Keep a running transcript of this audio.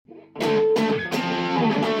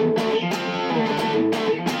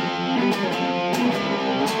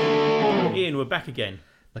back again.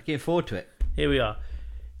 Looking forward to it. Here we are.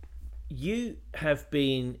 You have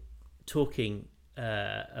been talking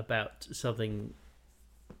about something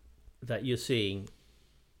that you're seeing,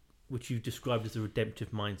 which you've described as a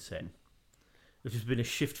redemptive mindset, which has been a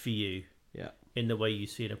shift for you in the way you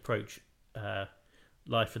see and approach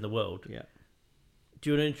life in the world. Yeah.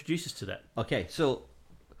 Do you want to introduce us to that? Okay, so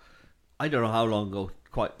I don't know how long ago,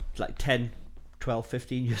 quite like 10, 12,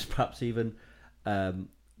 15 years perhaps even,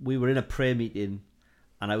 we were in a prayer meeting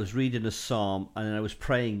and I was reading a psalm and then I was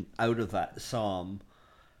praying out of that psalm,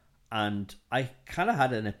 and I kind of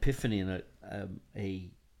had an epiphany and a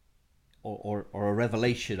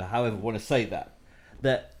revelation, or however you want to say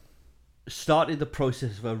that started the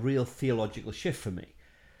process of a real theological shift for me.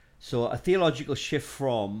 So a theological shift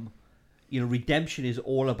from, redemption is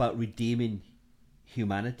all about redeeming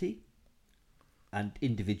humanity and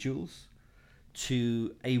individuals,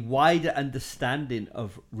 to a wider understanding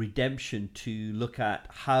of redemption, to look at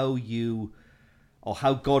how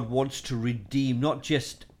God wants to redeem not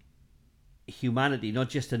just humanity, not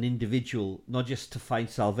just an individual, not just to find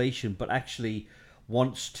salvation, but actually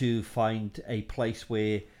wants to find a place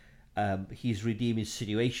where he's redeeming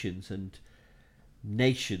situations and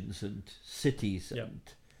nations and cities. Yep.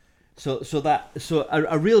 And so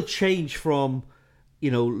a real change from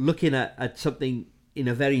looking at something in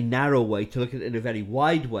a very narrow way to look at it in a very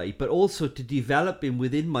wide way, but also to developing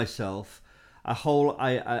within myself a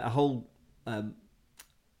whole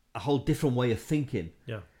different way of thinking.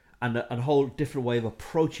 Yeah. And a whole different way of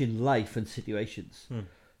approaching life and situations.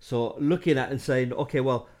 So looking at and saying, okay,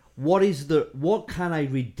 well, what can I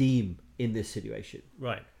redeem in this situation?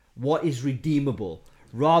 Right. What is redeemable?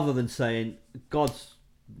 Rather than saying, God's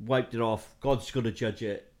wiped it off, God's going to judge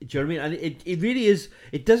it. Do you know what I mean? And it really is,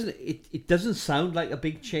 it doesn't sound like a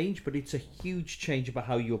big change, but it's a huge change about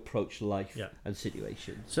how you approach life and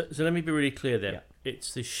situations. So let me be really clear there. Yeah.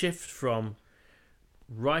 It's the shift from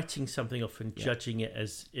writing something off and judging it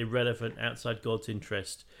as irrelevant outside God's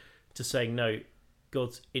interest to saying, no,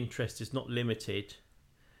 God's interest is not limited.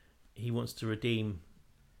 He wants to redeem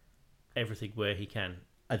everything where he can.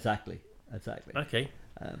 Exactly. Okay.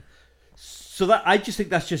 So that, I just think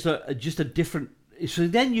that's just a different. So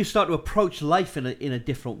then you start to approach life in a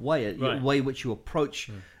different way, a way in which you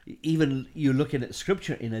approach even you're looking at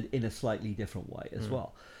scripture in a slightly different way as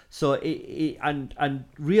well. So and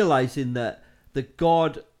realizing that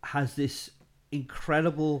God has this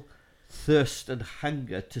incredible thirst and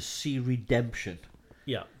hunger to see redemption,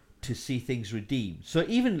 to see things redeemed. So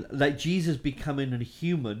even like Jesus becoming a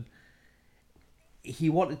human, he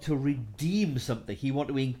wanted to redeem something. He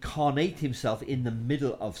wanted to incarnate himself in the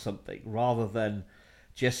middle of something, rather than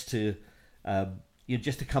just to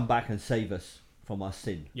come back and save us from our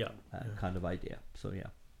sin. Kind of idea. So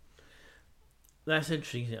that's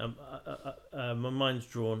interesting. My mind's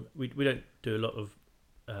drawn. We don't do a lot of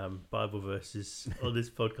Bible verses on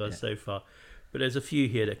this podcast so far, but there's a few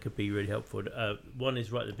here that could be really helpful. One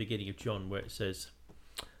is right at the beginning of John, where it says,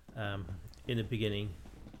 "In the beginning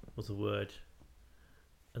was the Word,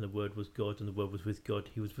 and the Word was God, and the Word was with God.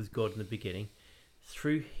 He was with God in the beginning.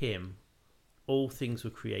 Through him, all things were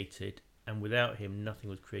created, and without him, nothing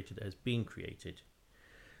was created that has been created."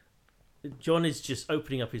 John is just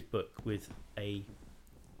opening up his book with a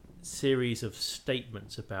series of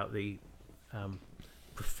statements about the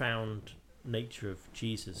profound nature of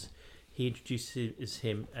Jesus. He introduces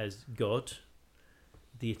him as God,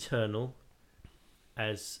 the eternal,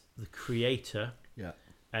 as the creator,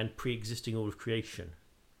 and pre-existing all of creation.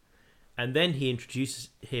 And then he introduces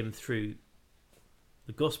him through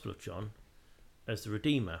the Gospel of John as the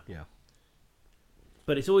Redeemer.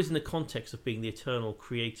 But it's always in the context of being the eternal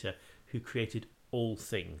creator who created all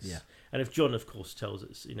things. And if John, of course, tells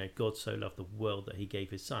us, God so loved the world that he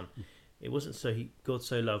gave his son. It wasn't God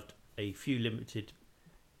so loved a few limited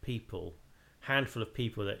people, handful of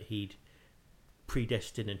people that he'd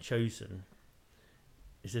predestined and chosen.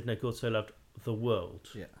 He said, no, God so loved the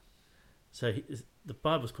world. So the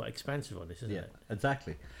Bible's quite expansive on this, isn't it?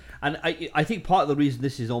 Exactly. And I think part of the reason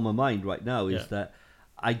this is on my mind right now is that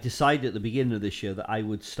I decided at the beginning of this year that I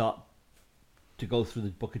would start to go through the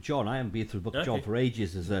book of John. I haven't been through the book of John for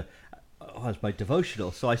ages as my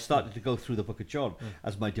devotional. So I started to go through the book of John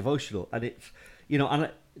as my devotional. And it's,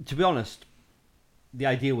 to be honest, the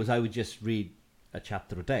idea was I would just read a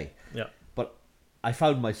chapter a day. But I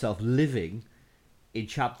found myself living in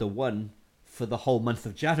chapter 1 for the whole month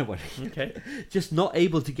of January. Just not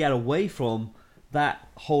able to get away from that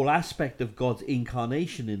whole aspect of God's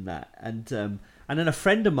incarnation in that. And then a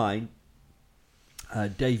friend of mine,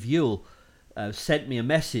 Dave Yule, sent me a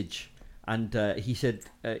message, and he said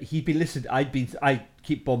he'd been listening. I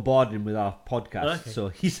keep bombarding with our podcasts. Okay. So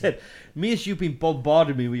he said, "Me as you've been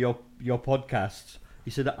bombarding me with your podcasts."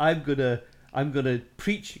 He said, "I'm gonna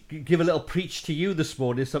preach, give a little preach to you this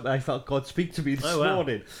morning. Something I felt God speak to me this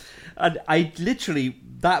morning." And I literally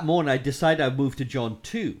that morning I decided I'd move to John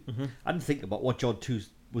 2. Mm-hmm. I didn't think about what John 2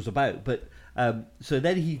 was about, but so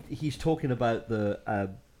then he's talking about the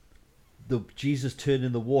Jesus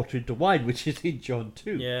turning the water into wine, which is in John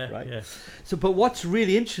 2. Yeah, right. Yeah. So, but what's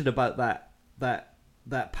really interesting about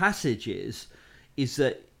that passage is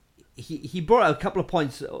that he brought out a couple of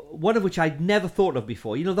points, one of which I'd never thought of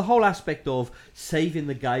before. You know, the whole aspect of saving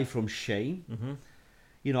the guy from shame. Mm-hmm.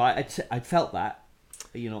 You know, I'd felt that.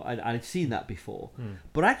 You know, I'd seen that before.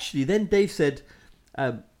 But actually, then Dave said,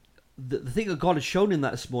 the thing that God had shown him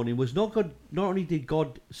that this morning was not only did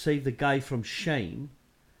God save the guy from shame,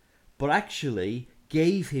 but actually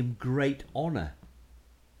gave him great honor.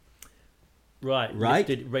 Right.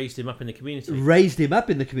 Raised him up in the community. Raised him up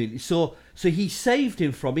in the community. So he saved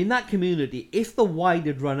him from, in that community, if the wine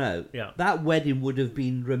had run out, that wedding would have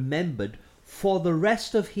been remembered for the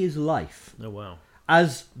rest of his life. Oh, wow.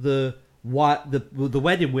 As the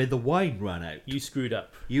wedding where the wine ran out. You screwed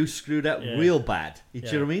up. Real bad. You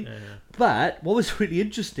know what I mean? Yeah. But what was really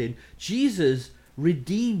interesting, Jesus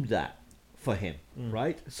redeemed that for him,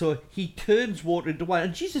 right? So he turns water into wine,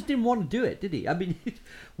 and Jesus didn't want to do it, did he? I mean,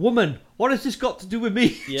 woman, what has this got to do with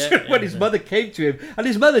me? When his mother came to him, and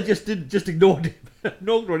his mother just ignored him,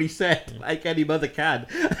 ignored what he said, like any mother can,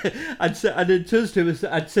 and then turns to him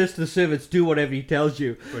and says to the servants, "Do whatever he tells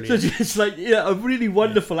you." Brilliant. So it's like a really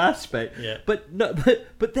wonderful aspect. Yeah.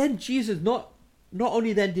 But then Jesus not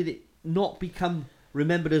only then did it not become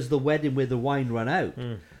remembered as the wedding where the wine ran out.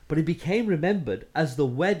 But it became remembered as the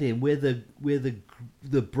wedding where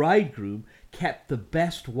the bridegroom kept the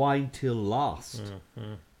best wine till last.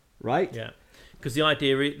 Right? Yeah. Because the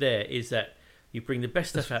idea there is that you bring the best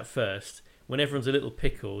stuff out first. When everyone's a little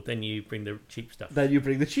pickled, then you bring the cheap stuff. Then you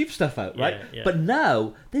bring the cheap stuff out, right? Yeah. But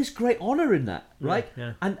now there's great honor in that, right?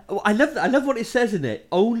 Yeah. And I love what it says in it.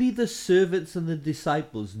 Only the servants and the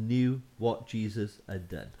disciples knew what Jesus had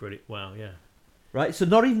done. Brilliant. Wow. Yeah. Right, so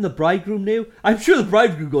not even the bridegroom knew. I'm sure the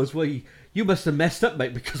bridegroom goes, "Well, you must have messed up,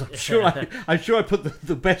 mate, because I'm sure I put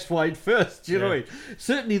the best wine first." Do you know what I mean?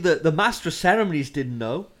 Certainly, the master of ceremonies didn't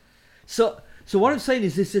know. So what I'm saying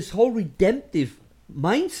is, this whole redemptive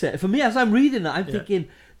mindset. For me, as I'm reading it, I'm thinking,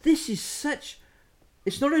 this is such.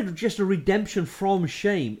 It's not just a redemption from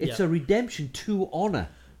shame; it's a redemption to honor.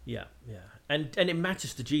 Yeah, and it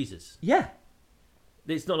matters to Jesus. Yeah,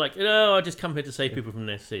 it's not like, I just come here to save people from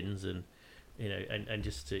their sins and. You know, and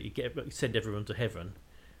just to send everyone to heaven.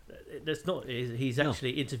 That's not. He's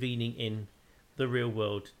actually intervening in the real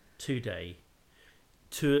world today,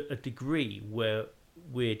 to a degree where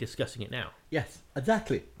we're discussing it now. Yes,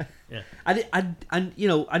 exactly. Yeah, and you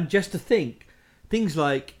know, and just to think, things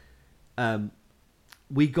like,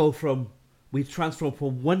 we transform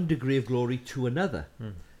from one degree of glory to another.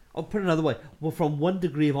 I'll put it another way: we're from one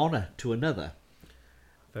degree of honor to another.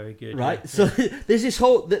 Very good. Right? So there's this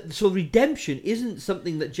whole... So redemption isn't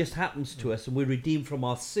something that just happens to us and we're redeemed from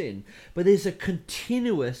our sin, but there's a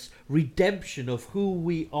continuous redemption of who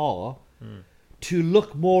we are to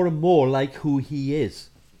look more and more like who he is.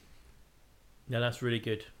 Yeah, that's really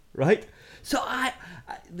good. Right? So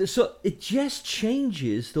so it just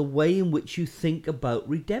changes the way in which you think about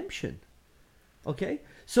redemption. Okay?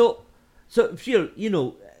 So if you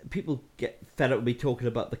know, people get fed up with me talking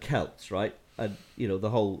about the Celts, right? And, you know,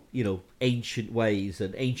 the whole, ancient ways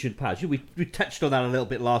and ancient paths. We touched on that a little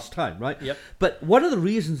bit last time, right? Yep. But one of the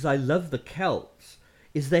reasons I love the Celts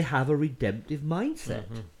is they have a redemptive mindset.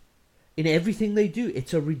 In everything they do,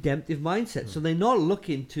 it's a redemptive mindset. So they're not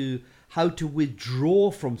looking to how to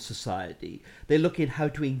withdraw from society. They're looking how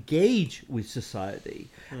to engage with society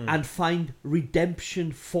and find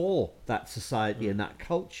redemption for that society and that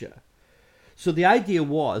culture. So the idea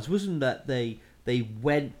wasn't that they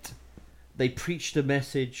went... They preached a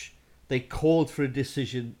message, they called for a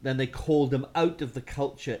decision, then they called them out of the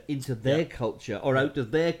culture into their culture, or out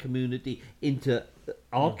of their community into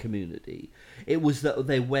our community. It was that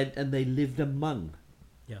they went and they lived among.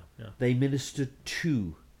 They ministered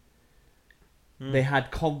to. They had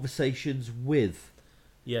conversations with.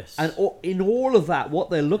 Yes. And in all of that, what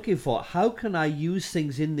they're looking for, how can I use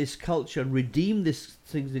things in this culture and redeem these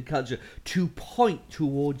things in culture to point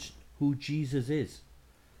towards who Jesus is?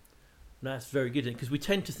 That's very good, because we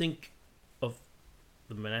tend to think of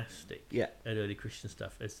the monastic and early Christian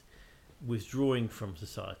stuff as withdrawing from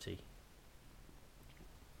society,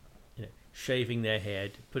 shaving their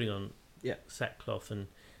head, putting on sackcloth, and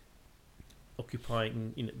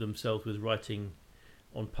occupying themselves with writing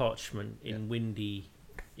on parchment in windy,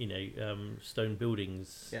 stone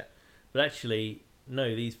buildings. Yeah. But actually,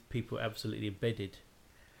 no, these people are absolutely embedded.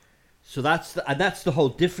 So that's the whole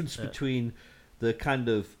difference between the kind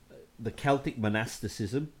of the Celtic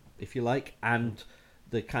monasticism, if you like, and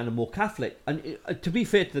the kind of more Catholic. And to be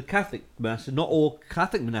fair to the Catholic monasticism, not all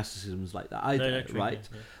Catholic monasticism is like that either, right?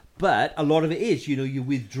 Yeah. But a lot of it is, you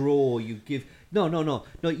withdraw, you give. No,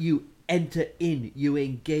 you enter in, you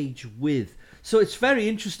engage with. So it's very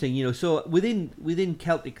interesting, So within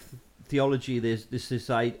Celtic theology, there's this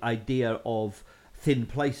idea of thin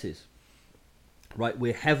places, right,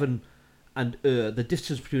 where heaven and earth, the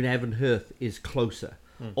distance between heaven and earth is closer.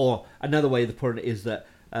 Or another way to put it is that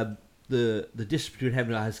the distance between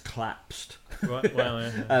heaven and earth has collapsed. Right.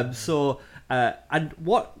 Wow. And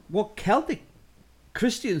what Celtic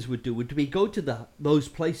Christians would do would be go to those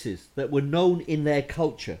places that were known in their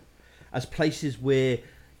culture as places where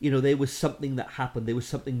there was something that happened, there was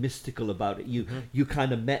something mystical about it. You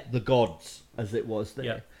kind of met the gods, as it was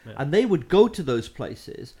there. Yeah. And they would go to those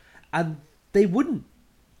places and they wouldn't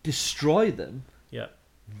destroy them. Yeah.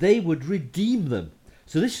 They would redeem them.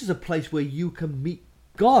 So this is a place where you can meet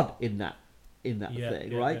God in that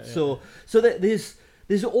thing, right? Yeah. So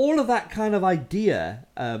there's all of that kind of idea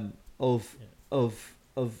of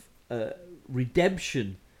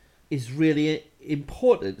redemption is really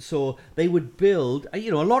important. So they would build,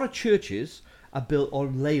 a lot of churches are built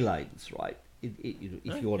on ley lines, right? If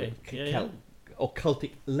you want to or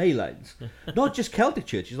Celtic ley lines. Not just Celtic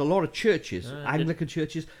churches, a lot of churches, Anglican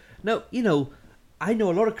churches. Now, I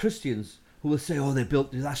know a lot of Christians who will say, oh, they built,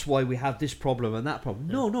 that's why we have this problem and that problem.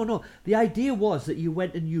 No. The idea was that you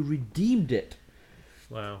went and you redeemed it.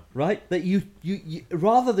 Wow. Right? That you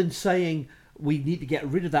rather than saying, we need to get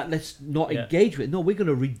rid of that, let's not engage with it. No, we're going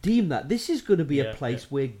to redeem that. This is going to be a place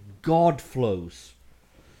where God flows.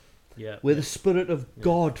 Yeah. Where the Spirit of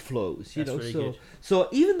God flows. That's really good. So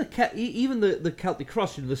even the Celtic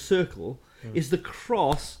cross, the circle, is the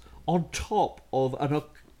cross on top of an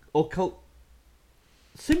occult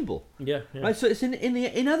symbol. Yeah. Right? So it's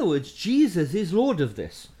in other words, Jesus is Lord of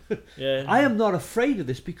this. I am not afraid of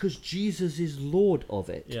this because Jesus is Lord of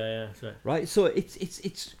it. Yeah. That's right. Right? So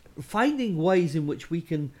it's finding ways in which we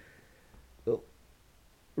can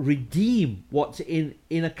redeem what's in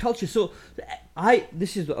a culture. So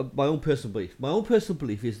this is my own personal belief. My own personal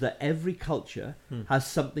belief is that every culture has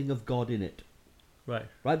something of God in it.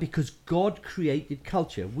 Right? Because God created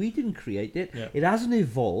culture. We didn't create it. Yeah. It hasn't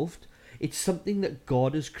evolved. It's something that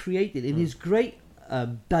God has created. In His great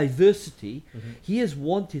diversity, He has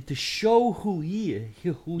wanted to show who He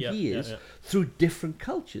is through different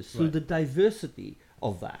cultures, through the diversity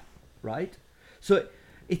of that. Right? So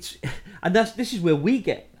this is where we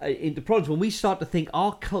get into problems when we start to think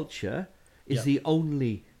our culture is the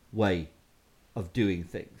only way of doing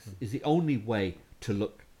things, is the only way to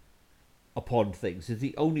look upon things, is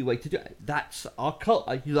the only way to do it. That's our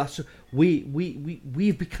culture.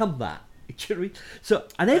 We've become that. So,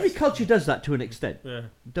 and every culture does that to an extent. Yeah.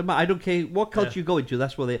 I don't care what culture you go into.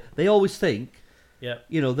 That's what they always think. Yeah.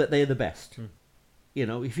 That they're the best.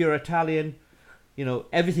 If you're Italian,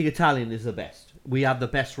 everything Italian is the best. We have the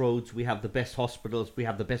best roads. We have the best hospitals. We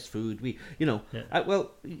have the best food.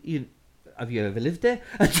 Have you ever lived there?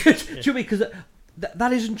 Because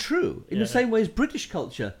that isn't true. In the same way as British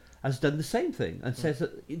culture has done the same thing and says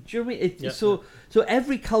that. Do you know what I mean? So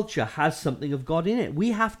every culture has something of God in it.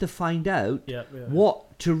 We have to find out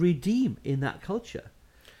what to redeem in that culture.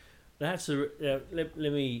 Let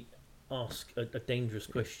me ask a dangerous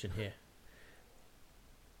question here,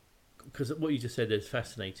 because what you just said is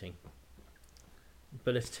fascinating.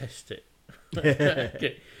 But let's test it.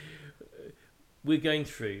 Okay. We're going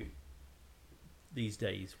through these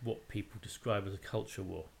days what people describe as a culture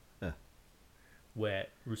war. Where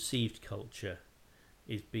received culture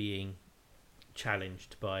is being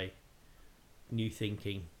challenged by new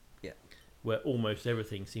thinking, where almost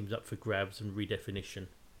everything seems up for grabs and redefinition,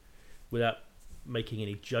 without making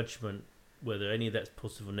any judgment whether any of that's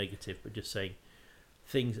positive or negative, but just saying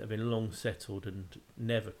things that have been long settled and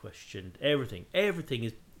never questioned. Everything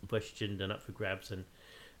is questioned and up for grabs,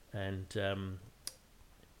 and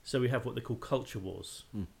so we have what they call culture wars.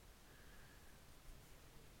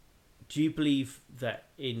 Do you believe that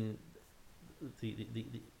in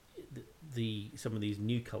the some of these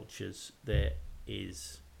new cultures there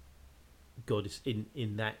is God is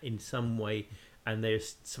in that in some way, and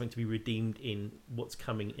there's something to be redeemed in what's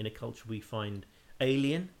coming in a culture we find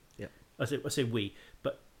alien? Yeah, I say we,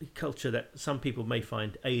 but culture that some people may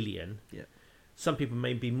find alien. Yeah, some people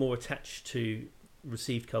may be more attached to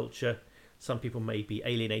received culture. Some people may be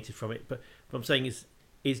alienated from it. But what I'm saying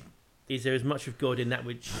is is there as much of God in that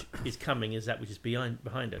which is coming as that which is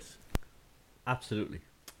behind us? Absolutely.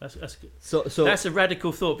 That's good. So that's a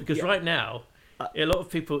radical thought, because right now, a lot of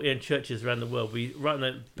people in churches around the world, we run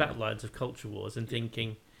the battle lines of culture wars and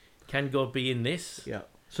thinking, can God be in this? Yeah.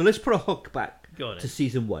 So let's put a hook back to then.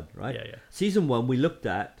 season 1, right? Yeah. Season 1, we looked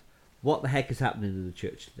at what the heck is happening in the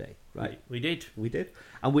church today, right? We did.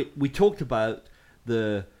 And we talked about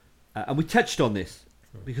and we touched on this,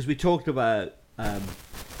 because we talked about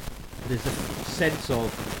there's a sense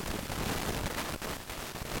of...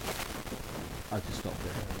 I'll just stop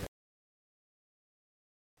there.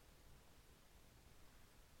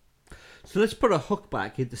 So let's put a hook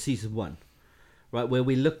back into season 1, right, where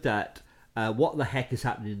we looked at what the heck is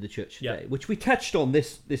happening in the church today, which we touched on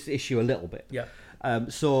this issue a little bit. Yeah.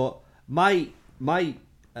 So my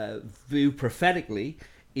view prophetically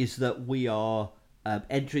is that we are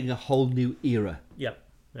entering a whole new era. Yeah.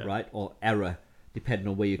 Right, or era, depending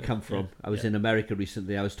on where you come from. I was in America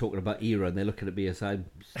recently. I was talking about era, and they're looking at me as I'm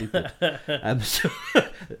stupid. So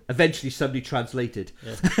eventually, somebody translated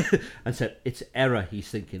and said it's era he's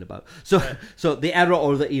thinking about. So the era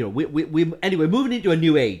or the era. We anyway moving into a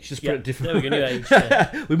new age. Just put it differently. New age.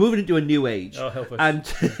 Yeah. We're moving into a new age. Oh, help us.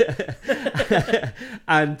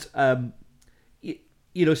 And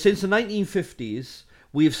since the 1950s,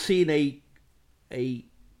 we've seen a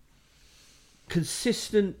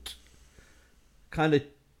consistent kind of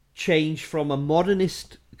change from a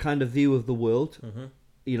modernist kind of view of the world,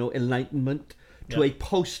 Enlightenment, to a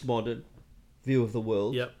postmodern view of the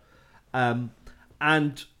world. Yep.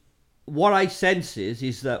 And what I sense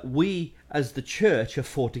is that we, as the church, have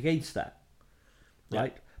fought against that,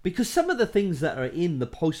 right? Because some of the things that are in the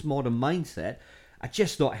postmodern mindset are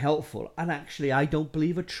just not helpful, and actually I don't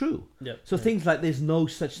believe are true. Yep. So things like there's no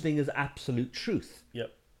such thing as absolute truth.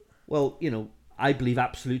 Yep. Well, I believe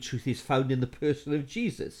absolute truth is found in the person of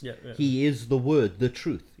Jesus. Yeah. He is the word, the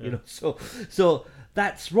truth. So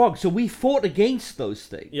that's wrong. So we fought against those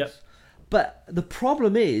things. Yep. But the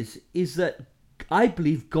problem is that I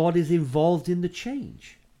believe God is involved in the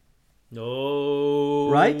change. Oh,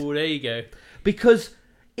 right. There you go. Because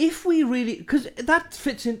if we really, because that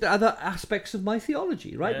fits into other aspects of my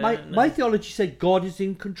theology, right? My theology said God is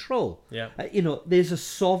in control. Yeah. There's a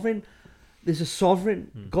sovereign.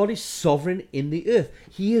 God is sovereign in the earth.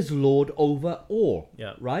 He is Lord over all.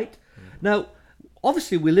 Yeah. Right? Now,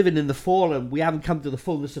 obviously, we're living in the fall and we haven't come to the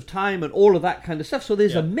fullness of time and all of that kind of stuff. So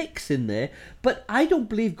there's a mix in there. But I don't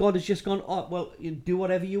believe God has just gone, oh, well, you do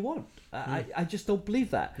whatever you want. I just don't believe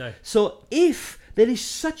that. No. So if there is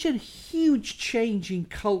such a huge change in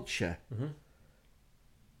culture,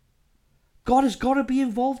 God has got to be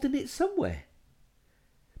involved in it somewhere.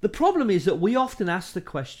 The problem is that we often ask the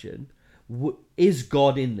question, is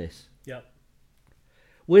God in this? Yeah.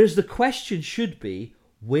 Whereas the question should be,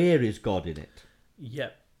 where is God in it?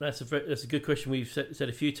 Yeah, that's a good question we've said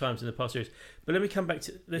a few times in the past series. But let me come back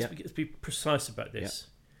to let's be precise about this. Yeah.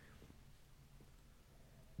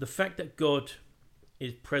 The fact that God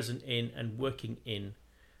is present in and working in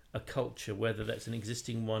a culture, whether that's an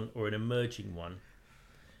existing one or an emerging one,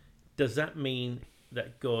 does that mean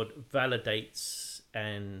that God validates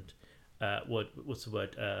and what's the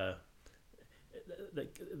word?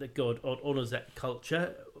 That God honours that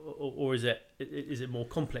culture, or is it more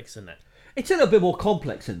complex than that? It's a little bit more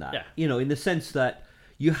complex than that. Yeah. In the sense that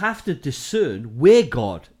you have to discern where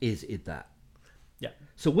God is in that. Yeah.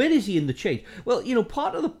 So where is he in the change? Well,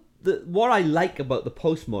 part of the what I like about the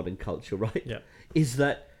postmodern culture, right? Yeah. Is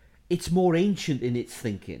that it's more ancient in its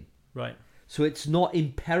thinking. Right. So it's not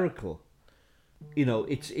empirical.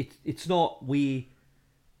 It's not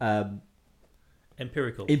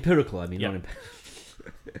empirical. Empirical, I mean, not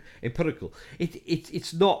empirical.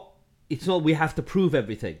 It's not we have to prove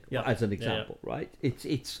everything as an example, right?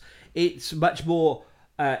 It's much more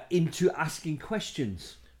into asking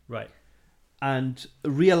questions. Right. And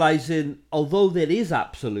realizing, although there is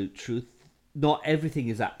absolute truth, not everything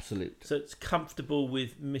is absolute. So it's comfortable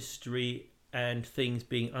with mystery and things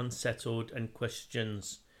being unsettled and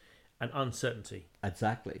questions and uncertainty.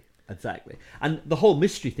 Exactly. And the whole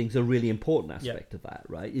mystery thing's a really important aspect of that,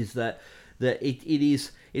 right? Is that it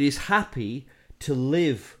is happy to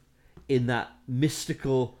live in that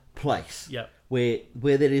mystical place. Yeah. Where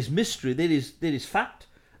there is mystery, there is fact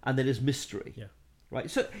and there is mystery. Yeah. Right.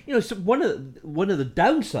 So so one of the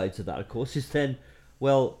downsides of that, of course, is then,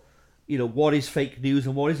 well, what is fake news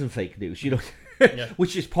and what isn't fake news,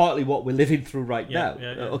 which is partly what we're living through right now.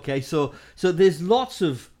 Yeah. Okay, so there's lots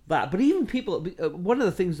of that. But even people, one of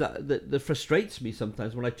the things that frustrates me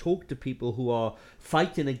sometimes when I talk to people who are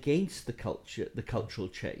fighting against the cultural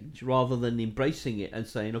change, rather than embracing it and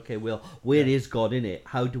saying, okay, well, where is God in it?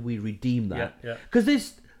 How do we redeem that? Because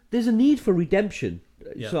there's a need for redemption.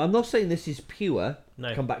 So I'm not saying this is pure.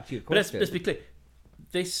 No. Come back to your question. But let's be clear.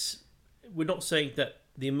 We're not saying that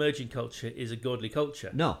the emerging culture is a godly culture.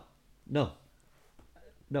 No.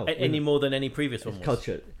 Any more than any previous one was.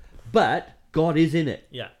 Culture. But God is in it.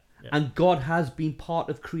 Yeah. And God has been part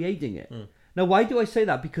of creating it. Now, why do I say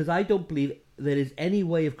that? Because I don't believe there is any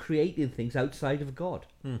way of creating things outside of God.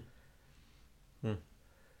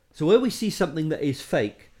 So where we see something that is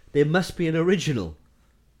fake, there must be an original.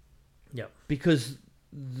 Yeah. Because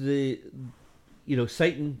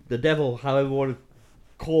Satan, the devil, however you want to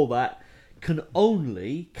call that, can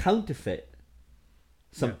only counterfeit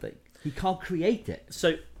something. Yeah. He can't create it.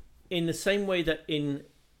 So, in the same way that in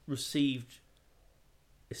received,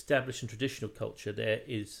 established and traditional culture, there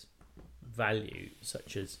is value,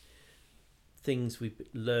 such as things we've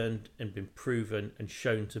learned and been proven and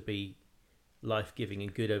shown to be life-giving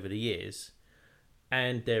and good over the years,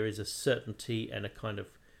 and there is a certainty and a kind of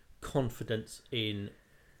confidence in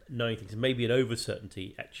knowing things, maybe an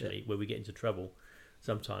over-certainty, actually, where we get into trouble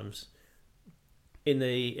sometimes. In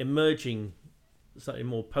the emerging, slightly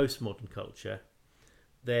more postmodern culture,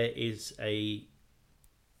 there is a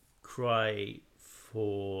cry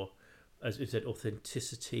for, as we said,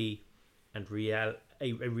 authenticity and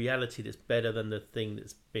a reality that's better than the thing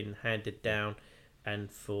that's been handed down,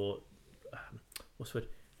 and for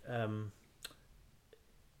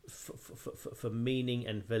for meaning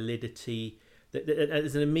and validity.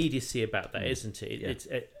 There's an immediacy about that, isn't it?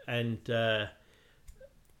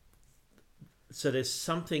 So there's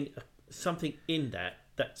something in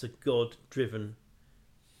that's a God-driven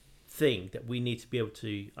thing that we need to be able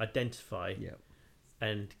to identify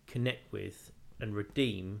and connect with and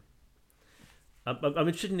redeem. I'm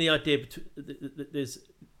interested in the idea that there's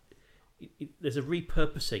a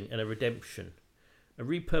repurposing and a redemption. A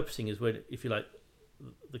repurposing is when, if you like,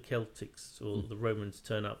 the Celtics or the Romans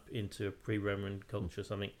turn up into a pre-Roman culture or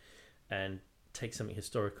something and take something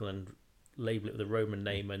historical and label it with a Roman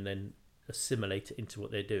name and then assimilate it into what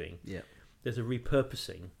they're doing. Yeah. There's a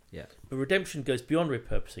repurposing. Yeah. But redemption goes beyond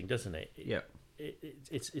repurposing, doesn't it?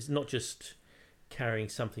 It's not just carrying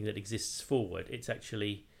something that exists forward. It's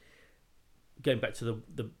actually going back to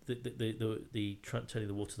the turning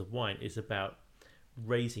the water to the wine is about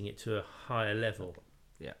raising it to a higher level.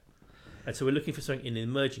 Yeah. And so we're looking for something in the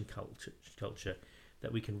emerging culture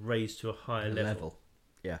that we can raise to a higher level.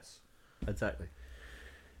 Yes, exactly.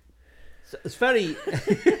 So it's very,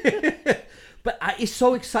 but it's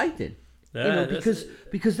so exciting, because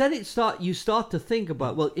then you start to think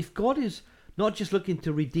about, well, if God is not just looking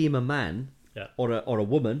to redeem a man or a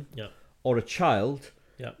woman or a child,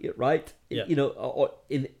 right,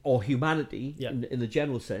 or humanity in the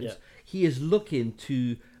general sense, He is looking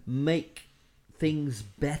to make things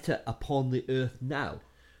better upon the earth now.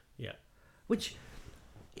 Yeah. Which,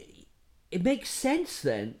 it makes sense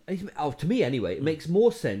then, to me anyway, it makes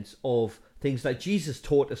more sense of things like Jesus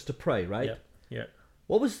taught us to pray, right? Yeah. Yeah.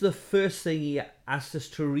 What was the first thing He asked us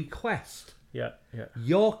to request? Yeah. Yeah.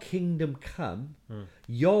 Your kingdom come,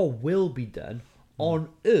 your will be done on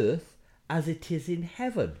earth as it is in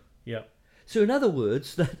heaven. Yeah. So in other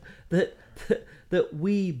words, that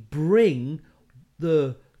we bring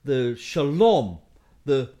the shalom,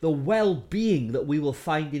 the well-being that we will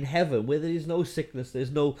find in heaven, where there is no sickness, there's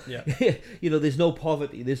no there's no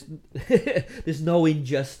poverty, there's no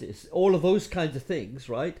injustice, all of those kinds of things,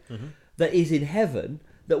 right? Mm-hmm. That is in heaven,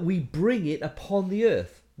 that we bring it upon the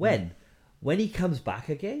earth. When He comes back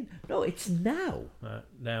again? No, it's now.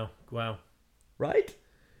 Now. Wow. Right?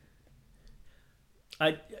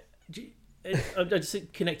 I'm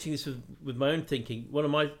just connecting this with my own thinking. One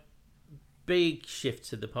of my big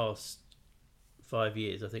shifts in the past 5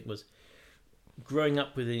 years, I think, was growing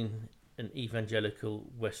up within an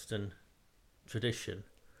evangelical Western tradition.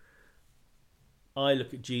 I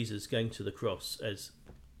look at Jesus going to the cross as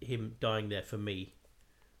Him dying there for me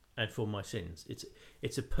and for my sins.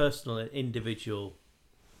 It's a personal and individual,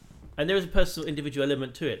 and there is a personal individual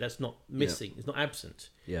element to it that's not missing. It's not absent.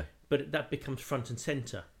 Yeah. But that becomes front and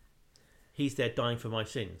center. He's there dying for my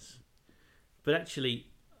sins. But actually,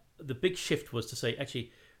 the big shift was to say,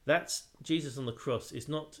 actually, that's Jesus on the cross is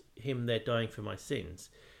not Him there dying for my sins.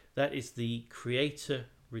 That is the Creator,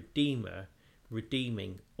 Redeemer,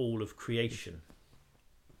 redeeming all of creation.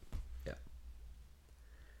 Yeah.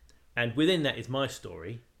 And within that is my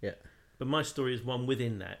story. Yeah. But my story is one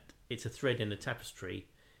within that. It's a thread in a tapestry.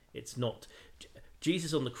 It's not...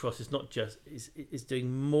 Jesus on the cross is not just is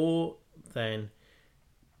doing more than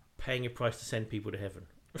paying a price to send people to heaven.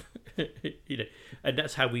 And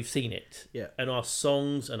that's how we've seen it. Yeah. And our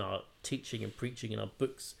songs and our teaching and preaching and our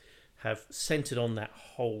books have centered on that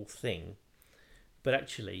whole thing. But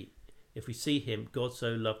actually, if we see him, God so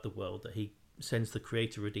loved the world that he sends the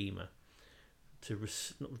Creator Redeemer to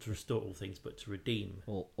not to restore all things, but to redeem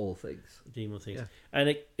all things. Redeem all things. Yeah.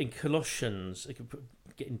 And in Colossians, I could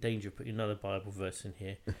get in danger of putting another Bible verse in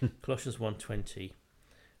here. Colossians 1:20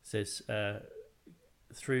 says,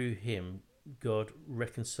 through him, God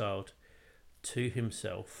reconciled to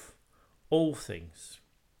himself all things.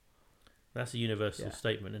 That's a universal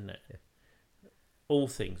statement, isn't it? Yeah. All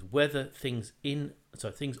things, whether things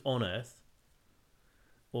on earth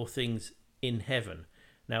or things in heaven.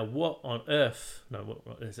 Now, what on earth? No,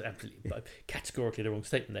 there's absolutely categorically the wrong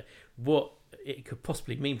statement there. What it could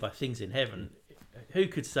possibly mean by things in heaven, who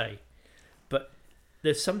could say? But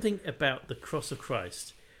there's something about the cross of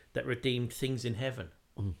Christ that redeemed things in heaven.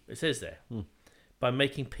 It says there, by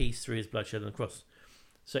making peace through his blood shed on the cross.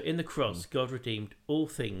 So in the cross, God redeemed all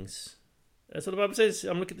things. That's what the Bible says.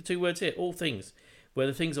 I'm looking at the two words here: all things,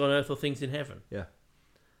 whether things on earth or things in heaven. Yeah,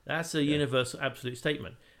 that's a universal, absolute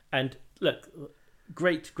statement. And look,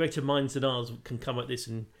 greater minds than ours can come at this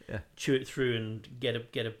and chew it through and get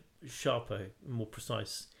a sharper, more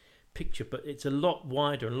precise picture. But it's a lot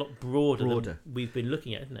wider and a lot broader than we've been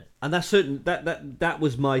looking at, isn't it? And that's certain. That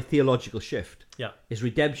was my theological shift. Yeah, is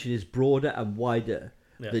redemption is broader and wider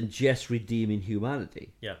than just redeeming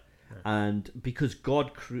humanity. Yeah. And because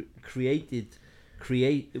God creation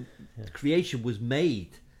was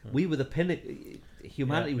made, we were the pinnacle.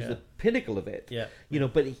 Humanity was the pinnacle of it. Yeah.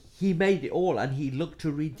 But he made it all, and he looked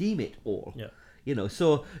to redeem it all. Yeah.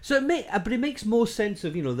 So but it makes more sense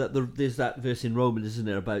of that there's that verse in Romans, isn't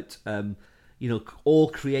there, about all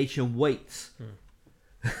creation waits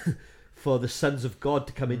for the sons of God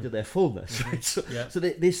to come into their fullness, right? So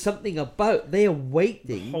there's something about they are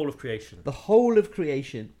waiting. The whole of creation. The whole of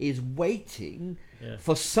creation is waiting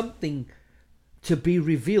for something to be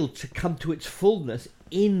revealed, to come to its fullness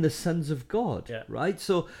in the sons of God, right?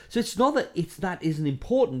 So it's not that that isn't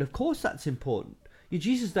important. Of course, that's important.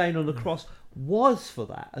 Jesus dying on the cross was for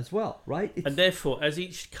that as well, right? And therefore, as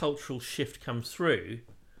each cultural shift comes through,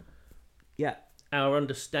 our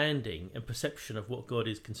understanding and perception of what God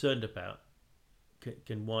is concerned about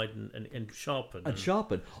can widen and sharpen. And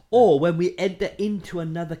sharpen. Or when we enter into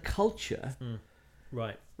another culture,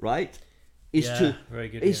 right, is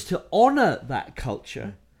to honour that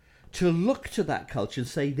culture, to look to that culture and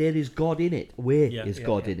say, there is God in it. Where is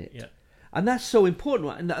God in it? Yeah. And that's so important,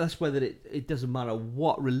 right? And that's whether it doesn't matter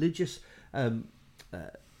what religious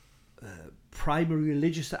primary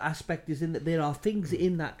religious aspect is in that. There are things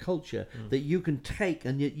in that culture that you can take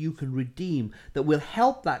and yet you can redeem that will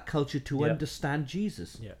help that culture to understand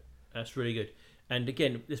Jesus. Yeah, that's really good. And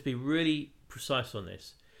again, let's be really precise on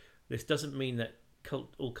this. This doesn't mean that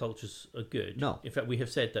all cultures are good. No. In fact, we have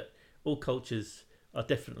said that all cultures are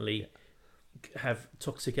definitely have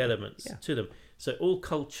toxic elements to them. So all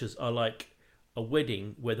cultures are like a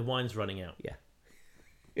wedding where the wine's running out.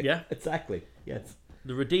 Yeah? Exactly. Yes.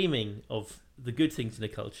 The redeeming of the good things in the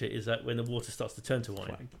culture is that when the water starts to turn to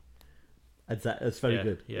wine. Right. That's very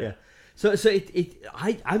good. Yeah. So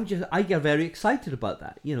I get very excited about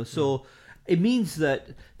that. So it means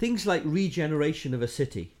that things like regeneration of a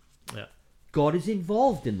city. Yeah. God is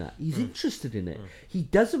involved in that. He's interested in it. He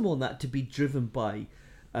doesn't want that to be driven by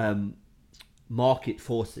market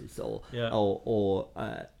forces or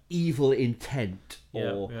evil intent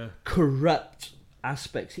or corrupt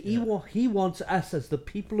aspects. He wants us as the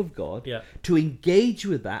people of God to engage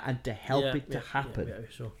with that and to help it to happen.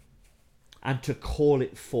 Sure. And to call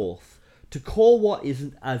it forth. To call what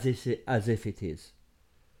isn't as if it is.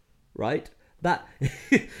 Right? That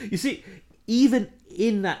you see, even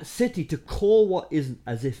in that city, to call what isn't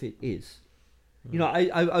as if it is.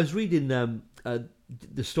 I was reading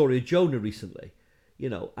the story of Jonah recently,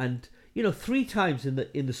 and 3 times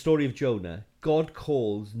in the story of Jonah, God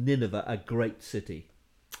calls Nineveh a great city.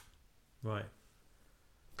 Right.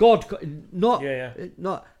 God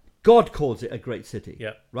calls it a great city.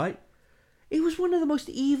 Yeah. Right. It was one of the most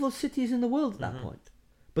evil cities in the world at that point.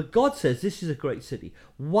 But God says this is a great city.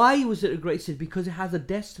 Why was it a great city? Because it has a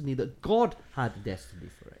destiny that God had a destiny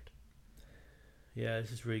for it. Yeah,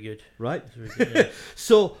 this is really good. Right? This is really good, yeah.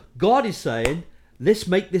 So God is saying, let's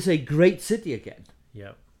make this a great city again.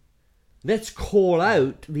 Yeah. Let's call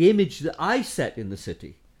out the image that I set in the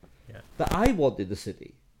city. Yeah. That I wanted the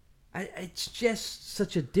city. It's just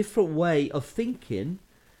such a different way of thinking.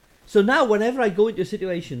 So now whenever I go into a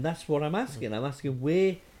situation, that's what I'm asking. I'm asking,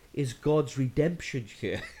 where is God's redemption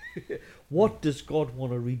here? What does God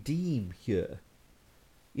want to redeem here?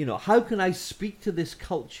 You know, how can I speak to this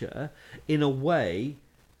culture in a way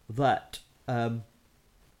that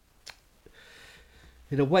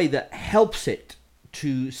helps it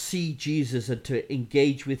to see Jesus and to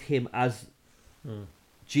engage with him as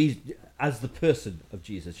Jesus, as the person of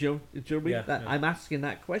Jesus? Do you know what I mean? Yeah. I'm asking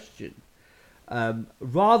that question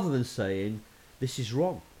rather than saying this is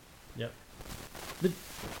wrong. Yep.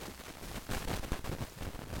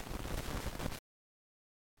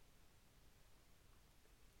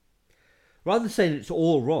 Rather than saying it's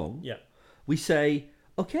all wrong, Yeah. we say,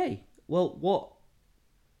 okay, well,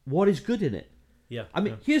 what is good in it? Yeah. I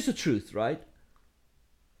mean, here's the truth, right?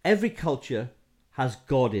 Every culture has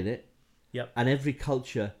God in it. Yep. And every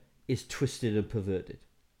culture is twisted and perverted.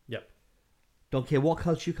 Yep. Don't care what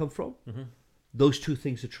culture you come from. Mm-hmm. Those two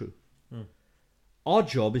things are true. Our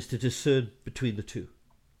job is to discern between the two.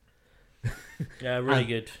 Yeah, really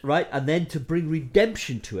good. Right? And then to bring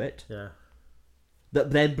redemption to it. Yeah.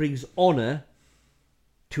 That then brings honor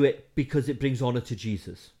to it because it brings honor to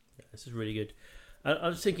Jesus. Yeah, this is really good. I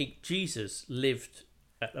was thinking Jesus lived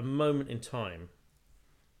at a moment in time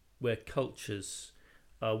where cultures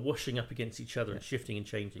are washing up against each other and shifting and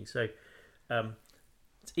changing. So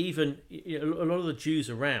it's even a lot of the Jews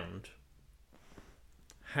around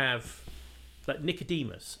have, like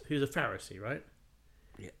Nicodemus, who's a Pharisee, right?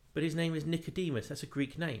 Yeah. But his name is Nicodemus. That's a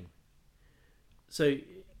Greek name. So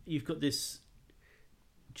you've got this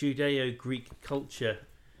Judeo-Greek culture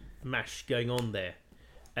mash going on there,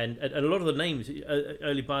 and a lot of the names,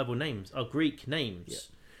 early Bible names, are Greek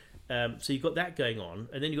names. Yeah. So you've got that going on,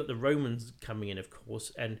 and then you've got the Romans coming in, of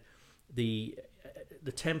course, and the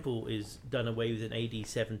temple is done away with in AD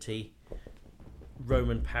 70.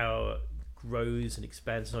 Roman power grows and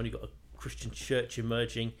expands, and on you've got a Christian church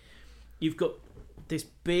emerging. You've got this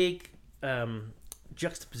big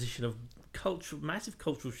juxtaposition of massive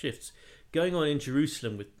cultural shifts going on in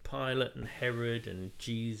Jerusalem with Pilate and Herod and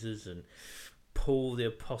Jesus and Paul the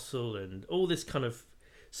Apostle and all this kind of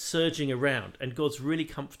surging around, and God's really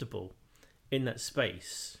comfortable in that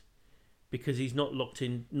space because he's not locked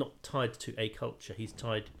in, not tied to a culture. He's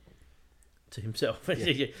tied to himself.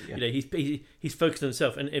 You know, he's focused on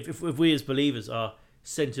himself, and if we as believers are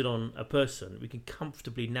centered on a person, we can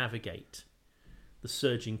comfortably navigate the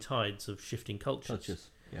surging tides of shifting cultures.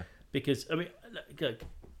 Yeah. Because I mean,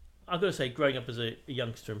 I've got to say, growing up as a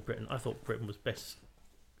youngster in Britain, I thought Britain was best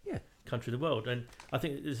country in the world, and I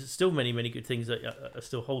think there's still many good things that I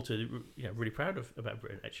still hold to. Really proud of about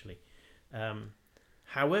Britain actually.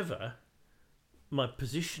 However, my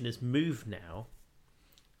position has moved now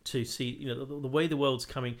to see the way the world's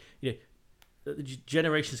coming. The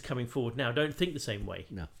generations coming forward now don't think the same way.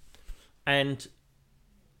 No, and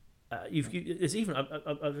there's even I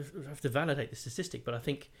have to validate the statistic, but I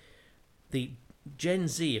think the Gen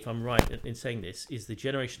Z, if I'm right in saying this, is the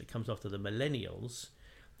generation that comes after the millennials.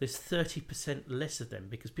 There's 30% less of them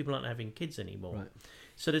because people aren't having kids anymore. Right.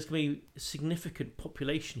 So there's going to be significant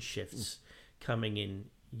population shifts coming in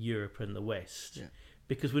Europe and the West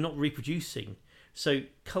because we're not reproducing. So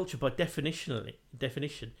culture, by definition,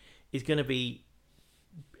 is going to be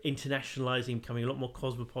internationalizing, becoming a lot more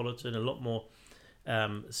cosmopolitan, a lot more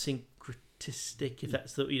syncretistic, if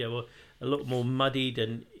that's or a lot more muddied,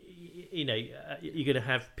 and you're going to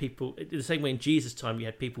have people the same way in Jesus' time you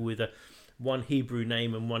had people with one Hebrew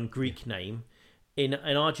name and one Greek name. In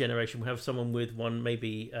our generation we have someone with one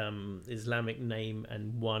maybe Islamic name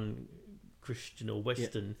and one Christian or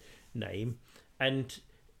Western name, and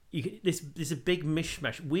this is a big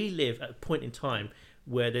mishmash. We live at a point in time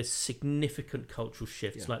where there's significant cultural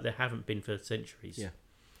shifts like there haven't been for centuries.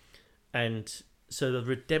 And so the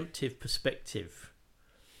redemptive perspective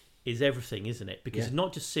is everything, isn't it? Because it's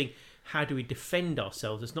not just seeing how do we defend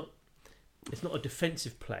ourselves. It's not a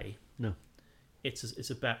defensive play. No, it's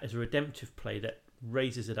a redemptive play that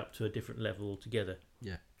raises it up to a different level altogether.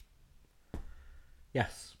 Yeah.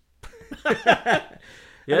 Yes.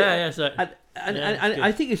 So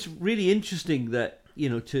I think it's really interesting that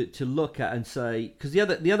to look at and say, because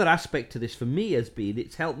the other aspect to this for me has been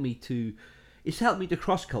it's helped me to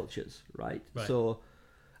cross cultures, right? So,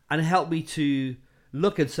 and it helped me to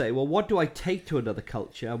look and say, well, what do I take to another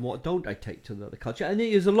culture and what don't I take to another culture? And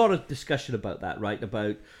there's a lot of discussion about that, right?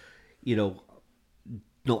 About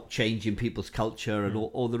not changing people's culture and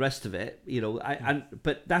all the rest of it,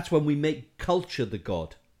 but that's when we make culture the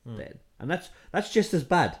god then, and that's just as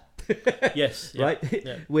bad. Yes, right.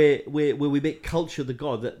 Yeah. Where we make culture the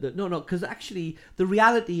god. That no, because actually the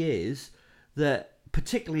reality is that,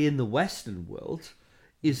 particularly in the Western world,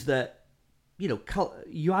 is that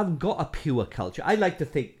you haven't got a pure culture. I like to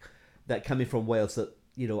think that coming from Wales that,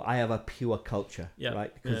 I have a pure culture,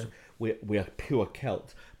 right? Because we're pure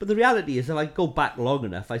Celt. But the reality is, if I go back long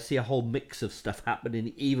enough, I see a whole mix of stuff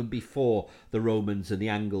happening even before the Romans and the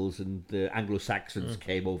Angles and the Anglo-Saxons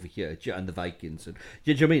came over here, and the Vikings. And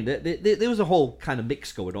do you know what I mean? There was a whole kind of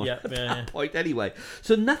mix going on at that point anyway.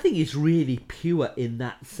 So nothing is really pure in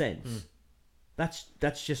that sense.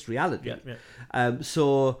 That's just reality.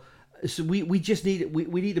 So we just need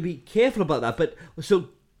we need to be careful about that.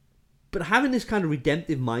 But having this kind of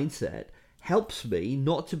redemptive mindset helps me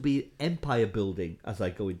not to be empire building as I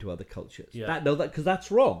go into other cultures. Because that's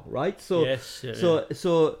wrong, right? So and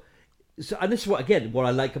this is what I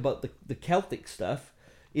like about the Celtic stuff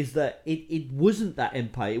is that it wasn't that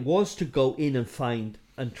empire. It was to go in and find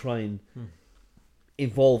and try and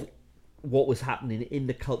involve what was happening in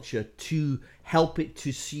the culture, to help it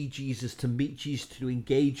to see Jesus, to meet Jesus, to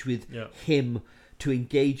engage with him,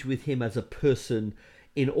 as a person,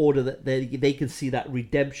 in order that they can see that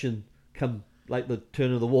redemption come, like the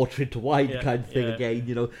turn of the water into wine kind of thing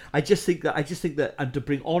again. I just think that, and to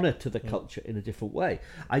bring honor to the culture in a different way.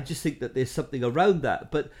 I just think that there's something around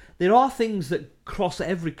that. But there are things that cross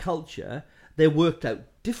every culture. They're worked out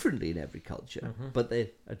differently in every culture, but there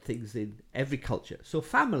are things in every culture. So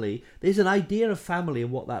family, there's an idea of family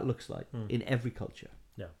and what that looks like in every culture.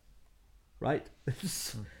 Yeah. Right?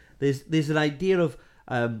 There's an idea of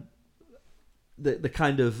the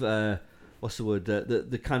kind of what's the word?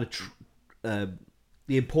 The kind of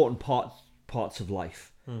the important parts of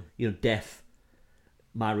life. Death,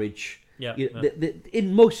 marriage.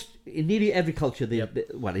 In nearly every culture,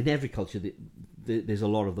 in every culture, there's a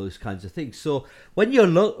lot of those kinds of things. So when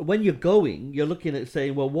you're going, you're looking at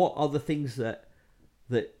saying, well, what are the things that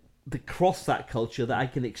cross that culture that I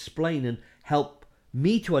can explain and help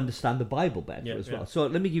me to understand the Bible better as well. So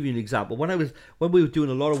let me give you an example. When we were doing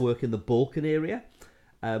a lot of work in the Balkan area,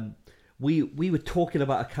 we were talking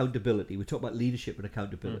about accountability. We talked about leadership and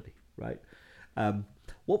accountability, right?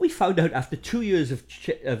 What we found out after 2 years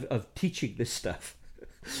of teaching this stuff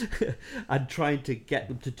and trying to get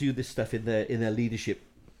them to do this stuff in their leadership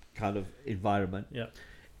kind of environment,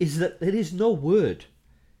 is that there is no word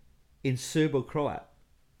in Serbo-Croat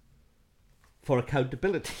for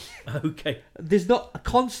accountability. Okay. There's not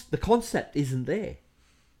the concept isn't there,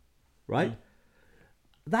 right?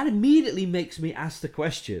 That immediately makes me ask the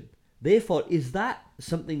question, therefore, is that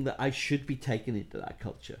something that I should be taking into that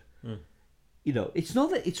culture? It's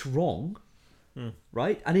not that it's wrong,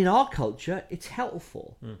 right? And in our culture, it's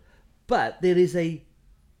helpful. But there is a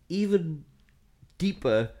even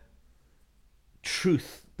deeper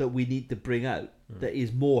truth that we need to bring out that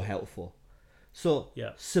is more helpful. So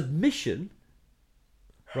submission,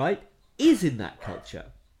 right, is in that culture.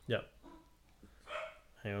 Yeah.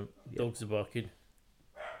 Hang on, dogs are barking.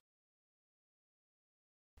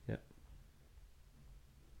 Yeah.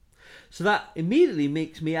 So that immediately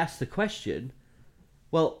makes me ask the question,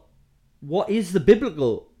 well, what is the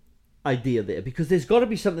biblical idea there? Because there's got to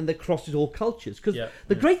be something that crosses all cultures. Because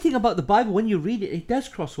the great thing about the Bible, when you read it, it does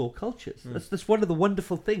cross all cultures. That's one of the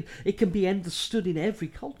wonderful things. It can be understood in every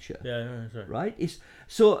culture. Right?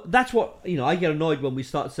 So that's what, I get annoyed when we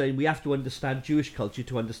start saying we have to understand Jewish culture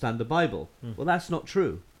to understand the Bible. Well, that's not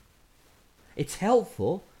true. It's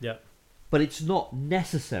helpful, but it's not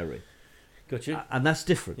necessary. Gotcha. And that's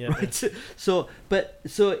different, right? So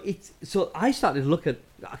I started to look at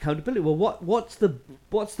accountability. Well, what's the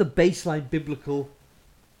baseline biblical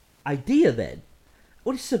idea then?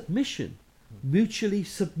 What is submission? Mutually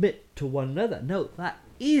submit to one another. No, that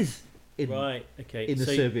is in the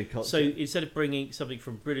Serbian culture. So instead of bringing something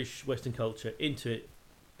from British Western culture into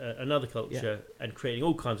another culture and creating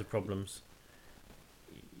all kinds of problems,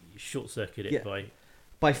 you short circuit it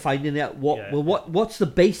by finding out what's the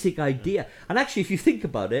basic idea. And actually, if you think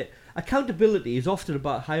about it, accountability is often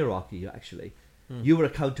about hierarchy, actually. You are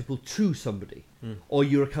accountable to somebody, or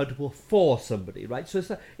you're accountable for somebody, right?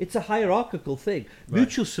 So it's a hierarchical thing. Right.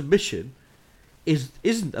 Mutual submission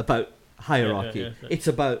isn't about hierarchy. It's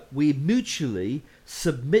about we mutually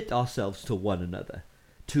submit ourselves to one another,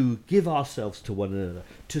 to give ourselves to one another,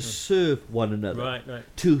 to serve one another,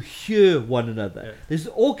 to hear one another. Yeah. There's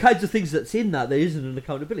all kinds of things that's in that isn't an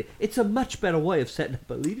accountability. It's a much better way of setting up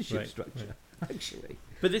a leadership structure, actually.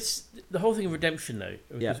 But the whole thing of redemption, though,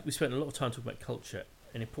 because we spent a lot of time talking about culture,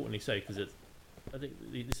 and importantly so, because I think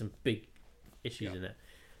there's some big issues in there.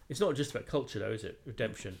 It's not just about culture, though, is it?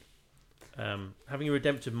 Redemption. Having a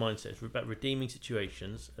redemptive mindset is about redeeming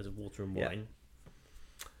situations as of water and wine,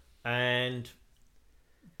 and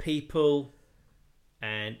people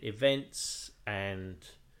and events and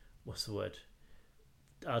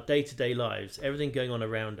our day-to-day lives, everything going on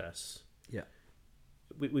around us. Yeah.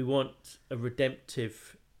 We want a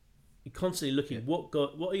redemptive. You're constantly looking, what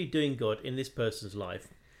are you doing, God, in this person's life?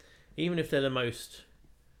 Even if they're the most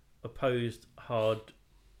opposed, hard,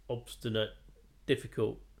 obstinate,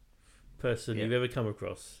 difficult person you've ever come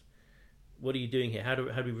across. What are you doing here? How do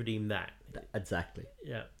we redeem that? Exactly.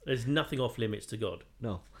 Yeah. There's nothing off limits to God.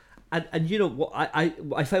 No. And you know what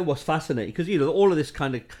I find what's fascinating, because all of this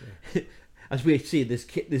kind of as we see there's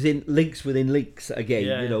links within links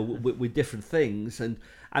again, with different things, and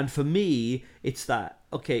for me it's that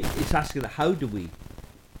it's asking how do we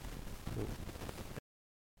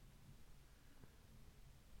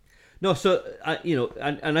no so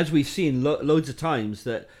and as we've seen loads of times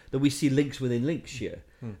that we see links within links here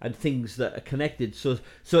and things that are connected, so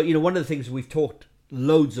one of the things we've talked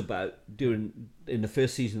loads about in the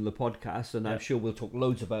first season of the podcast, and I'm sure we'll talk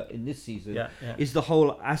loads about in this season, is the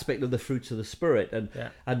whole aspect of the fruits of the Spirit,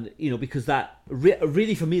 and because that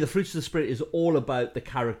really for me the fruits of the Spirit is all about the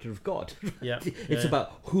character of God. It's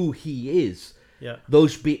about who He is.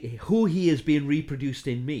 Who He is being reproduced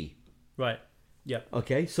in me. Right. Yeah.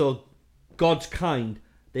 Okay. So God's kind,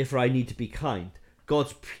 therefore I need to be kind.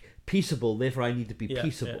 God's peaceable, therefore I need to be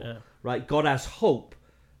peaceable. Right. God has hope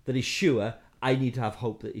that is sure. I need to have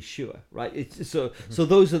hope that is sure, right? So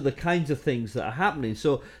those are the kinds of things that are happening.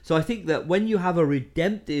 So I think that when you have a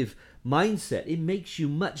redemptive mindset, it makes you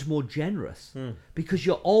much more generous because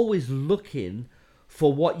you're always looking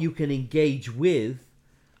for what you can engage with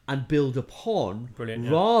and build upon,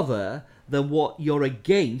 rather than what you're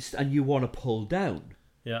against and you want to pull down.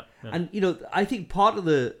 Yeah. And I think part of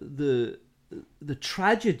the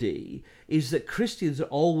tragedy is that Christians are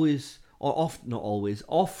always, or often not always,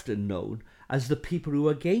 often known as the people who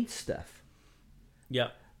are against stuff. Yeah.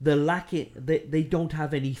 They're lacking, they don't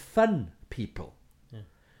have any fun people. Yeah.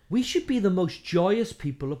 We should be the most joyous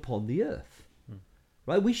people upon the earth.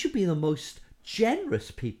 Right? We should be the most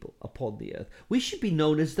generous people upon the earth. We should be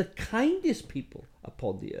known as the kindest people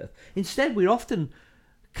upon the earth. Instead, we're often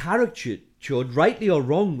caricatured, rightly or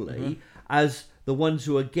wrongly, as the ones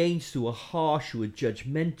who are against, who are harsh, who are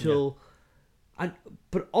judgmental.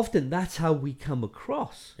 But often that's how we come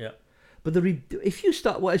across. Yeah. But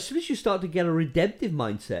as soon as you start to get a redemptive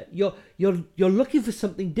mindset, you're looking for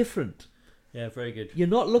something different. Yeah, very good. You're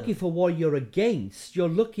not looking for what you're against. You're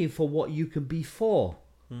looking for what you can be for.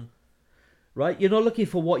 Right? You're not looking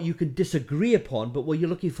for what you can disagree upon, but you're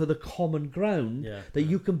looking for the common ground that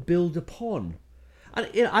you can build upon. And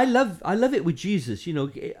I love it with Jesus.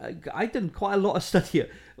 I've done quite a lot of study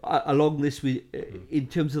along this in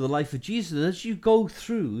terms of the life of Jesus. And as you go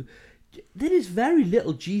through, there is very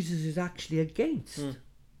little Jesus is actually against.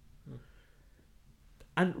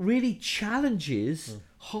 And really challenges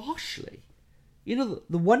harshly. The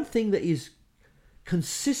one thing that is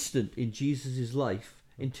consistent in Jesus' life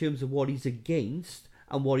in terms of what he's against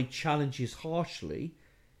and what he challenges harshly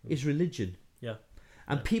is religion. Yeah.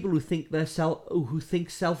 And people who think who think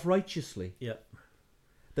self-righteously. Yeah.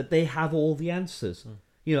 That they have all the answers.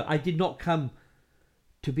 I did not come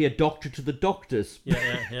to be a doctor to the doctors.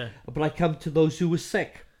 But I come to those who were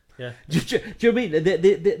sick. Yeah. Do you know what I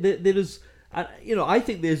mean? There's, I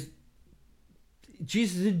think there's,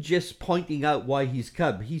 Jesus isn't just pointing out why he's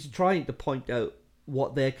come. He's trying to point out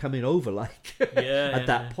what they're coming over like at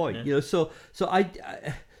that point. So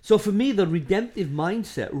for me, the redemptive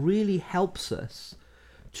mindset really helps us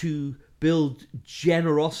to build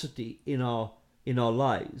generosity in our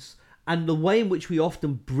lives. And the way in which we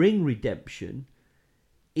often bring redemption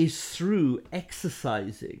is through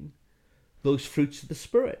exercising those fruits of the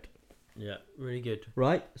Spirit. Yeah, really good.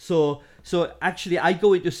 Right? So actually I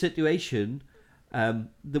go into a situation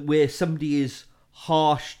where somebody is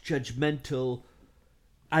harsh, judgmental,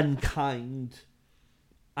 unkind,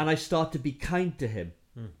 and I start to be kind to him.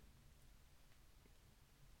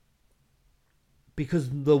 Because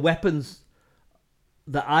the weapons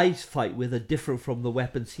that I fight with are different from the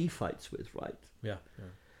weapons he fights with, right? Yeah.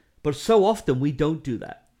 But so often we don't do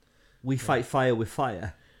that. We fight fire with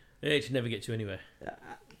fire. It should never get you anywhere.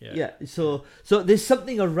 Yeah. So there's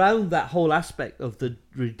something around that whole aspect of the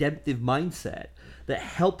redemptive mindset that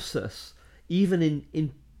helps us, even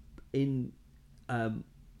in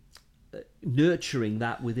nurturing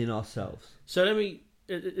that within ourselves. So let me,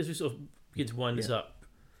 as we sort of begin to wind this up,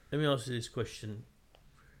 let me ask you this question.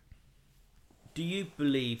 Do you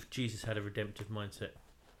believe Jesus had a redemptive mindset?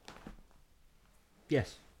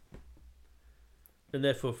 Yes. And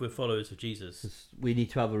therefore, if we're followers of Jesus, we need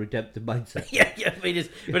to have a redemptive mindset. yeah. I mean,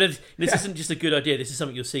 this isn't just a good idea. This is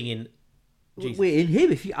something you're seeing Jesus. We're in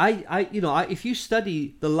him. If you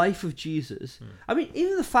study the life of Jesus, I mean,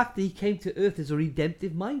 even the fact that he came to earth is a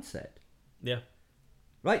redemptive mindset. Yeah.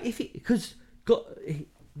 Right? Because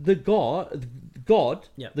the God,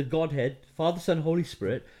 Yeah. the Godhead, Father, Son, Holy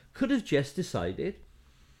Spirit, could have just decided,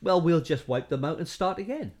 well, we'll just wipe them out and start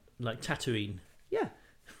again. Like Tatooine. Yeah.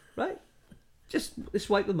 Right? Let's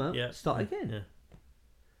wipe them out, start again. Yeah.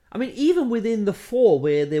 I mean, even within the fall,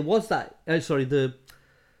 where there was that,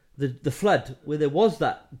 the flood, where there was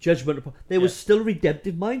that judgment, there was still a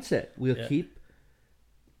redemptive mindset. We'll keep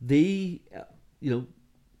the,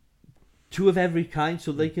 two of every kind,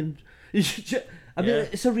 so they can. I mean,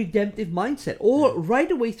 it's a redemptive mindset. Or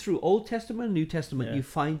right away through Old Testament and New Testament, you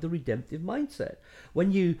find the redemptive mindset.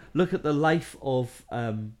 When you look at the life of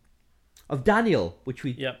Daniel, which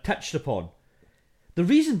we touched upon. The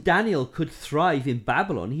reason Daniel could thrive in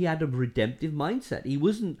Babylon, he had a redemptive mindset. He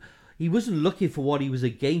wasn't looking for what he was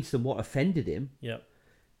against and what offended him. Yeah.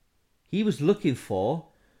 He was looking for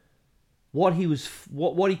what he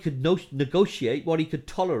could negotiate, what he could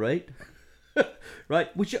tolerate,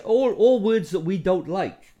 right? Which are all words that we don't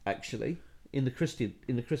like, actually, in the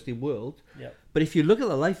Christian world. Yeah. But if you look at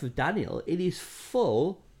the life of Daniel, it is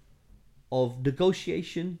full of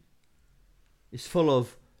negotiation. It's full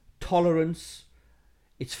of tolerance.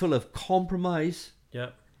 It's full of compromise.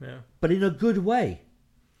 Yeah. But in a good way.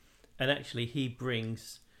 And actually, he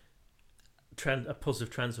brings a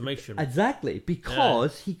positive transformation. Exactly,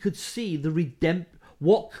 because he could see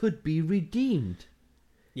what could be redeemed.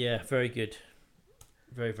 Yeah, very good.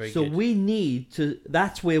 Very, very so good. So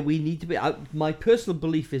that's where we need to be. My personal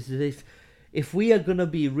belief is that if we are going to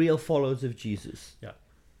be real followers of Jesus,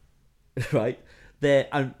 right,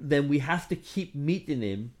 then we have to keep meeting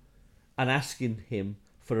him and asking him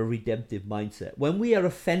for a redemptive mindset. When we are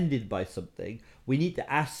offended by something, we need to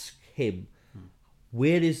ask him,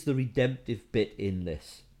 where is the redemptive bit in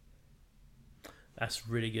this? That's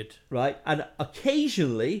really good. Right? And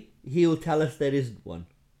occasionally, he'll tell us there isn't one.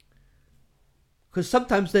 Because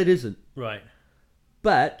sometimes there isn't. Right.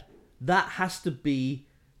 But that has to be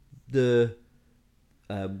the...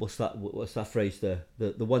 what's that phrase? The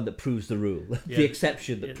one that proves the rule. The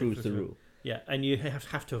exception that proves the rule. Yeah, and you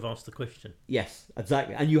have to have asked the question. Yes,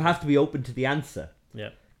 exactly. And you have to be open to the answer. Yeah.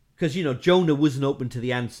 Because, Jonah wasn't open to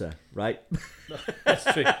the answer, right? That's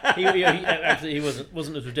true. He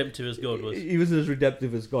wasn't as redemptive as God was. He wasn't as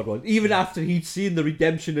redemptive as God was. Even after he'd seen the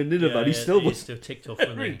redemption in Nineveh, he still was ticked off,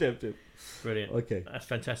 wasn't he? Redemptive. Brilliant. Okay. That's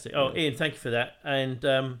fantastic. Oh, Ian, thank you for that. And,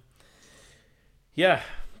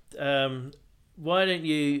 why don't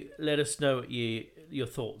you let us know your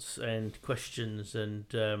thoughts and questions and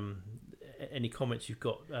any comments you've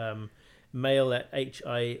got. Mail at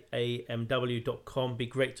hiamw.com. Be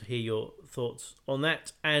great to hear your thoughts on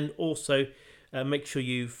that. And also make sure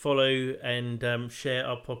you follow and share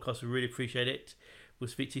our podcast. We really appreciate it. We'll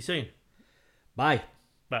speak to you soon. Bye.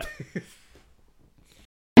 Bye.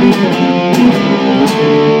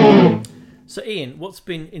 So, Ian, what's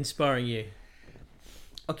been inspiring you?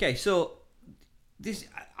 Okay, so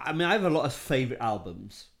I have a lot of favourite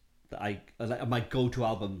albums that I like, my go-to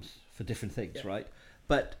albums for different things, right?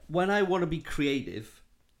 But when I want to be creative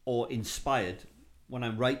or inspired, when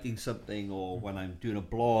I'm writing something or when I'm doing a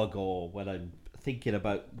blog or when I'm thinking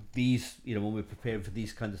about these, when we're preparing for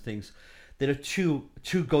these kinds of things, there are two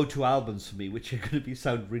go-to albums for me, which are going to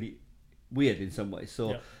sound really weird in some ways.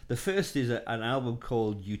 So the first is an album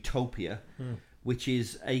called Utopia, which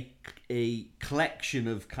is a collection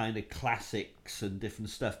of kind of classics and different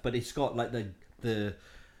stuff, but it's got like the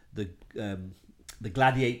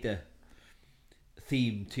Gladiator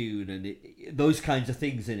theme tune and those kinds of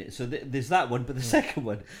things in it. So there's that one, but the second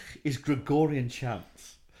one is Gregorian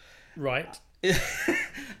chants. Right.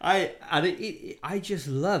 I just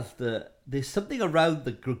love there's something around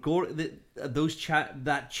the Gregorian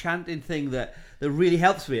that chanting thing that really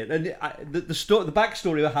helps me. And the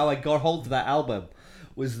backstory of how I got hold of that album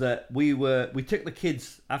was that we took the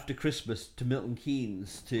kids after Christmas to Milton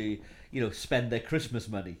Keynes to spend their Christmas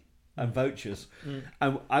money and vouchers.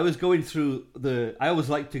 And I was going through I always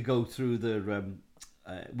like to go through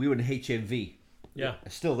we were in HMV. Yeah,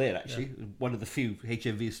 it's still there actually. One of the few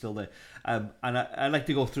HMV is still there. And I like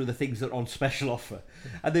to go through the things that are on special offer.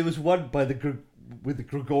 And there was one with the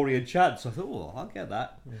Gregorian chant, so I thought, I'll get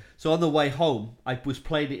that. So on the way home, I was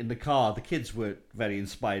playing it in the car. The kids weren't very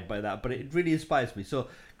inspired by that, but it really inspires me. So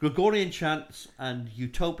Gregorian chants and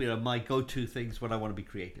Utopia are my go-to things when I want to be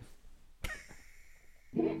creative.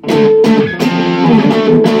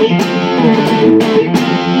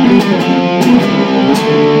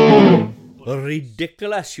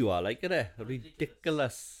 Ridiculous you are, like it?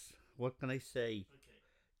 Ridiculous. What can I say?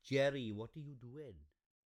 Jerry, what are you doing?